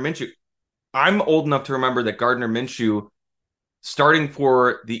beat Gardner Minshew? I'm old enough to remember that Gardner Minshew starting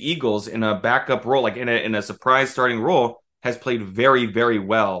for the Eagles in a backup role, like in a surprise starting role, has played very, very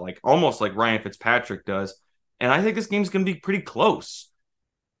well, like almost like Ryan Fitzpatrick does. And I think this game's going to be pretty close.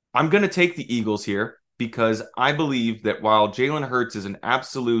 I'm going to take the Eagles here because I believe that while Jalen Hurts is an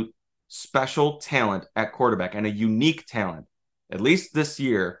absolute special talent at quarterback and a unique talent, at least this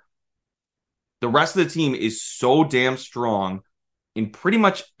year, the rest of the team is so damn strong in pretty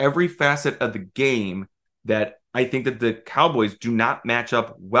much every facet of the game that I think that the Cowboys do not match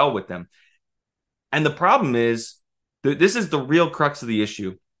up well with them. And the problem is, this is the real crux of the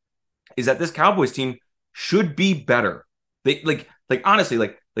issue, is that this Cowboys team should be better. They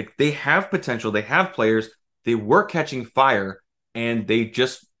honestly, they have potential, they have players, they were catching fire, and they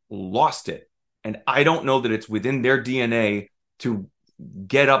just lost it. And I don't know that it's within their DNA to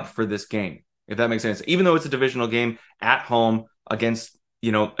get up for this game, if that makes sense. Even though it's a divisional game at home against,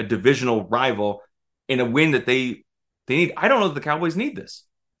 a divisional rival in a win that they need. I don't know that the Cowboys need this.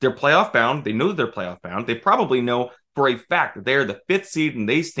 They're playoff bound. They know that they're playoff bound. They probably know for a fact that they're the 5th seed and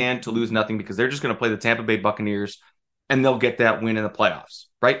they stand to lose nothing because they're just going to play the Tampa Bay Buccaneers and they'll get that win in the playoffs,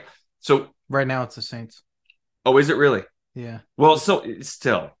 right? So right now it's the Saints. Oh, is it really? Yeah. Well, so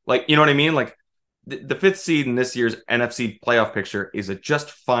still, you know what I mean? Like the 5th seed in this year's NFC playoff picture is a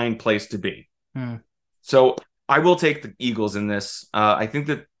just fine place to be. So I will take the Eagles in this. I think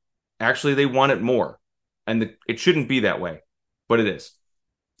that actually they want it more, and it shouldn't be that way, but it is.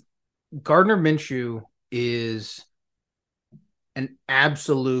 Gardner Minshew is an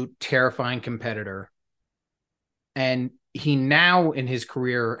absolute terrifying competitor, and he now in his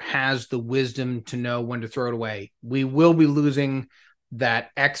career has the wisdom to know when to throw it away. We will be losing that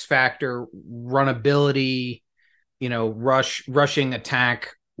X factor runability, rushing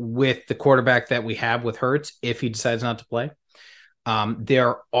attack with the quarterback that we have with Hurts if he decides not to play.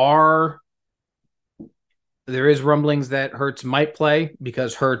 There is rumblings that Hurts might play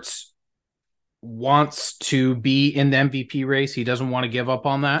because Hurts wants to be in the MVP race. He doesn't want to give up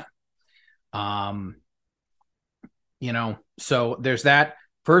on that. So there's that.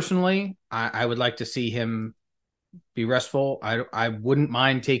 Personally, I would like to see him be restful. I wouldn't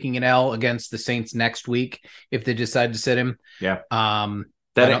mind taking an L against the Saints next week if they decide to sit him. Yeah.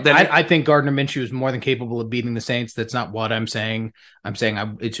 I think Gardner Minshew is more than capable of beating the Saints. That's not what I'm saying. I'm saying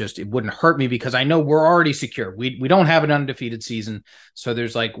it wouldn't hurt me because I know we're already secure. We don't have an undefeated season. So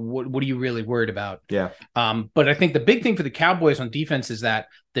there's what are you really worried about? Yeah. But I think the big thing for the Cowboys on defense is that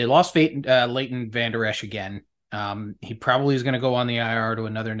they lost Leighton Vander Esch again. He probably is going to go on the IR to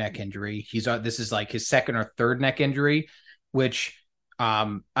another neck injury. This is like his 2nd or 3rd neck injury, which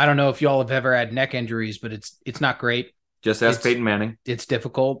I don't know if y'all have ever had neck injuries, but it's not great. Just ask Peyton Manning. It's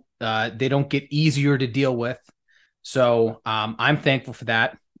difficult. They don't get easier to deal with. So I'm thankful for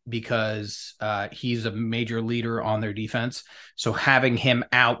that because he's a major leader on their defense. So having him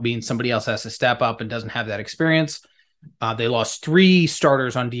out means somebody else has to step up and doesn't have that experience. They lost 3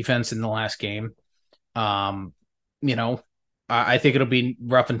 starters on defense in the last game. I think it'll be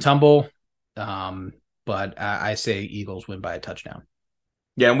rough and tumble. But I say Eagles win by a touchdown.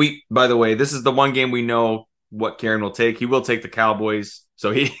 Yeah, and by the way, this is the one game we know what Karen will take. He will take the Cowboys.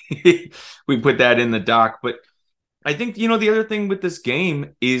 So we put that in the doc. But I think, the other thing with this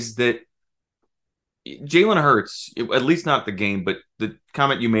game is that Jalen Hurts, at least not the game, but the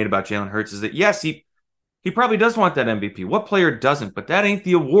comment you made about Jalen Hurts is that, yes, he probably does want that MVP. What player doesn't? But that ain't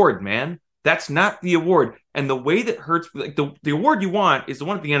the award, man. That's not the award. And the way that Hurts, the award you want is the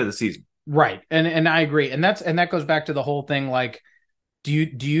one at the end of the season. Right. And I agree. And that goes back to the whole thing. Like, do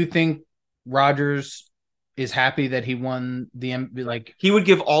you think Rodgers is happy that he won like he would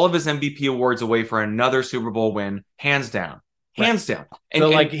give all of his MVP awards away for another Super Bowl win, hands down. Hands down. And, so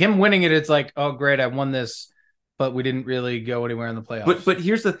like him winning it, it's like, oh great, I won this, but we didn't really go anywhere in the playoffs. But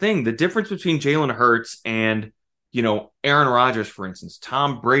here's the thing. The difference between Jalen Hurts and, Aaron Rodgers, for instance,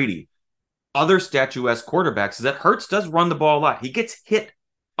 Tom Brady, other statuesque quarterbacks, is that Hurts does run the ball a lot. He gets hit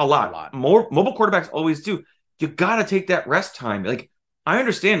a lot. More mobile quarterbacks always do. You got to take that rest time. Like, I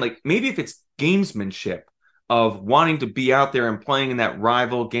understand, like, maybe if it's gamesmanship of wanting to be out there and playing in that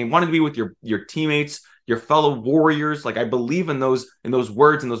rival game, wanting to be with your teammates, your fellow warriors. Like, I believe in those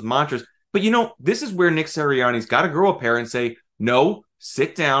words and those mantras. But, this is where Nick Sirianni's got to grow a pair and say, no,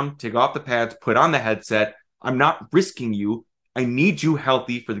 sit down, take off the pads, put on the headset. I'm not risking you. I need you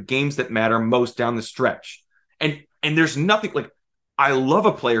healthy for the games that matter most down the stretch. And there's nothing like, I love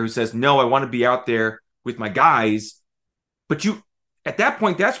a player who says, no, I want to be out there with my guys. But at that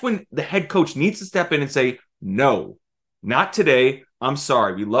point, that's when the head coach needs to step in and say, no, not today. I'm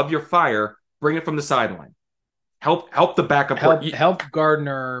sorry. We love your fire. Bring it from the sideline. Help the backup. Help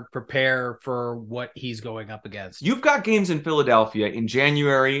Gardner prepare for what he's going up against. You've got games in Philadelphia in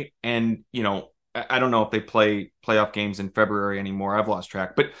January, and I don't know if they play playoff games in February anymore. I've lost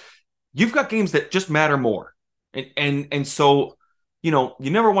track, but you've got games that just matter more, and so you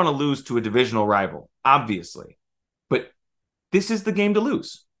never want to lose to a divisional rival, obviously, but this is the game to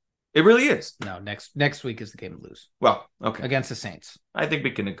lose. It really is. No, next week is the game to lose. Well, okay, against the Saints. I think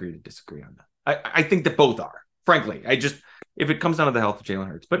we can agree to disagree on that. I think that both are. Frankly, if it comes down to the health of Jalen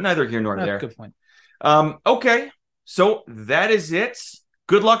Hurts, but neither here nor there. Good point. Okay, so that is it.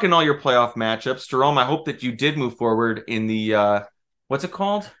 Good luck in all your playoff matchups, Jerome. I hope that you did move forward in the what's it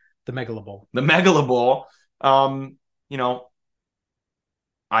called? The Megala Bowl. The Megala Bowl.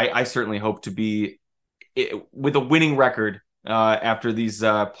 I certainly hope to be with a winning record after these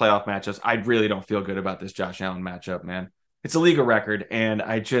playoff matchups. I really don't feel good about this Josh Allen matchup, man. It's a league of record, and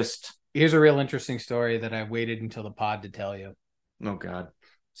I just. Here's a real interesting story that I waited until the pod to tell you. Oh God.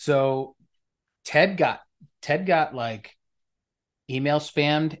 So Ted got like email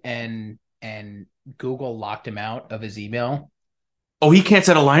spammed and Google locked him out of his email. Oh, he can't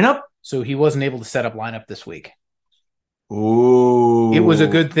set a lineup? So he wasn't able to set up lineup this week. Ooh. It was a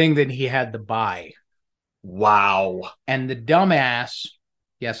good thing that he had the bye. Wow. And the dumbass,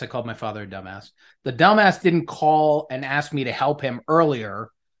 yes, I called my father a dumbass. The dumbass didn't call and ask me to help him earlier.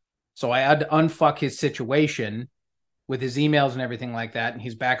 So I had to unfuck his situation with his emails and everything like that. And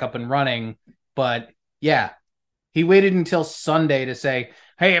he's back up and running. But yeah, he waited until Sunday to say,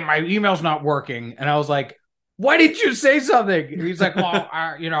 hey, my email's not working. And I was like, why didn't you say something? And he's like, well,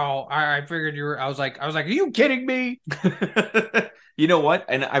 I figured you were, I was like, are you kidding me? You know what?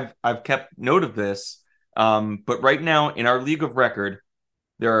 And I've kept note of this. But right now in our league of record,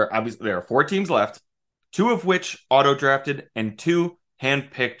 there are 4 teams left, 2 of which auto drafted and 2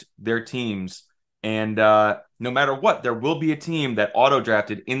 handpicked their teams. And no matter what, there will be a team that auto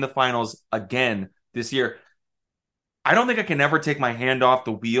drafted in the finals again this year. I don't think I can ever take my hand off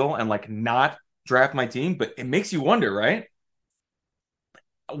the wheel and like not draft my team, but it makes you wonder, right?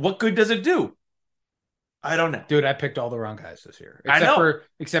 What good does it do? I don't know. Dude, I picked all the wrong guys this year.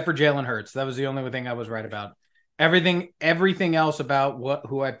 Except for Jalen Hurts. That was the only thing I was right about. Everything else about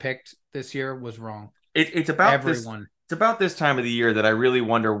who I picked this year was wrong. It's about everyone. It's about this time of the year that I really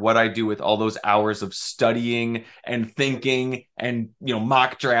wonder what I do with all those hours of studying and thinking and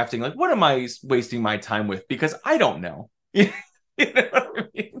mock drafting. Like, what am I wasting my time with? Because I don't know. You know what I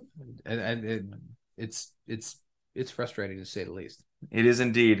mean? And it's frustrating to say the least. It is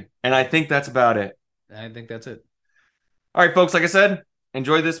indeed, and I think that's about it. I think that's it. All right, folks. Like I said,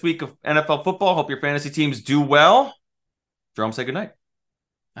 enjoy this week of NFL football. Hope your fantasy teams do well. Jerome, say goodnight.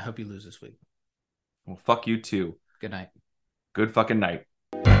 I hope you lose this week. Well, fuck you too. Good night. Good fucking night.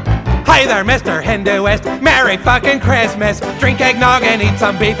 Hey there, Mr. Hinduist. Merry fucking Christmas. Drink eggnog and eat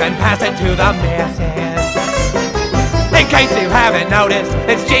some beef and pass it to the missus. In case you haven't noticed,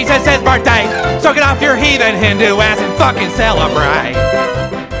 it's Jesus' birthday. So get off your heathen Hindu ass and fucking celebrate.